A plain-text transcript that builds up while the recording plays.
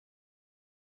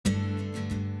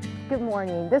Good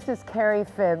morning. This is Carrie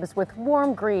Phibbs with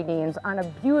warm greetings on a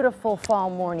beautiful fall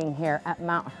morning here at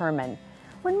Mount Hermon.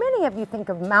 When many of you think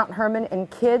of Mount Hermon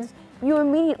and kids, you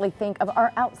immediately think of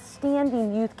our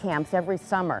outstanding youth camps every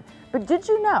summer. But did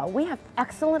you know we have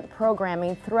excellent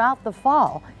programming throughout the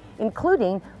fall,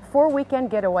 including 4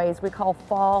 weekend getaways we call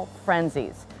Fall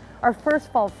Frenzies. Our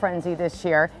first Fall Frenzy this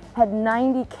year had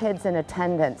 90 kids in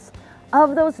attendance.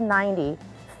 Of those 90,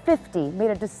 50 made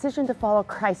a decision to follow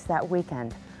Christ that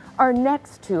weekend. Our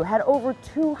next two had over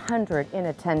 200 in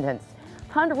attendance.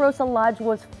 Ponderosa Lodge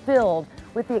was filled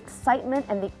with the excitement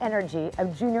and the energy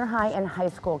of junior high and high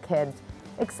school kids,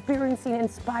 experiencing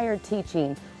inspired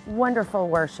teaching, wonderful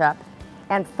worship,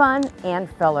 and fun and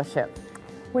fellowship.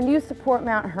 When you support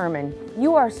Mount Hermon,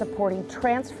 you are supporting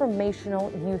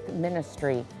transformational youth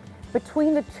ministry.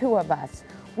 Between the two of us,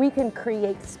 we can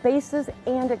create spaces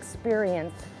and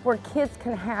experience where kids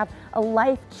can have a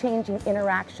life-changing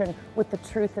interaction with the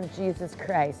truth of Jesus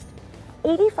Christ.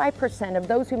 85% of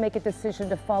those who make a decision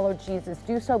to follow Jesus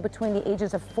do so between the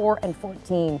ages of 4 and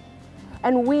 14.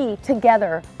 And we,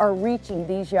 together, are reaching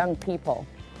these young people.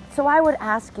 So I would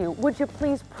ask you, would you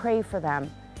please pray for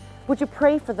them? Would you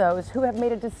pray for those who have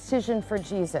made a decision for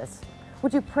Jesus?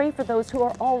 Would you pray for those who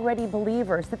are already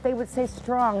believers, that they would stay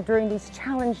strong during these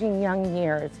challenging young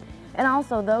years? And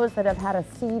also those that have had a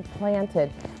seed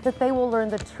planted, that they will learn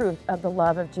the truth of the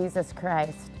love of Jesus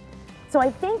Christ. So I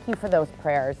thank you for those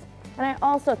prayers. And I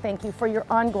also thank you for your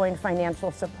ongoing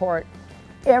financial support.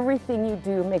 Everything you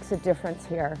do makes a difference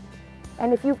here.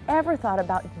 And if you've ever thought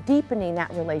about deepening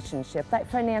that relationship, that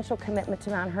financial commitment to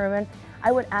Mount Hermon,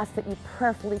 I would ask that you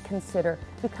prayerfully consider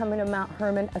becoming a Mount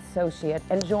Hermon associate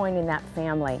and joining that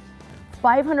family.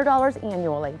 $500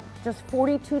 annually, just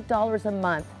 $42 a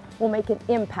month will make an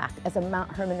impact as a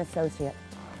Mount Hermon associate.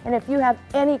 And if you have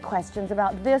any questions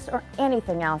about this or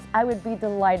anything else, I would be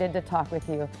delighted to talk with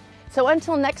you. So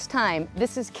until next time,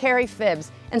 this is Carrie Phibbs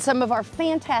and some of our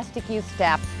fantastic youth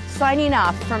staff signing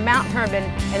off from Mount Hermon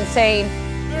and saying,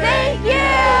 thank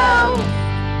you!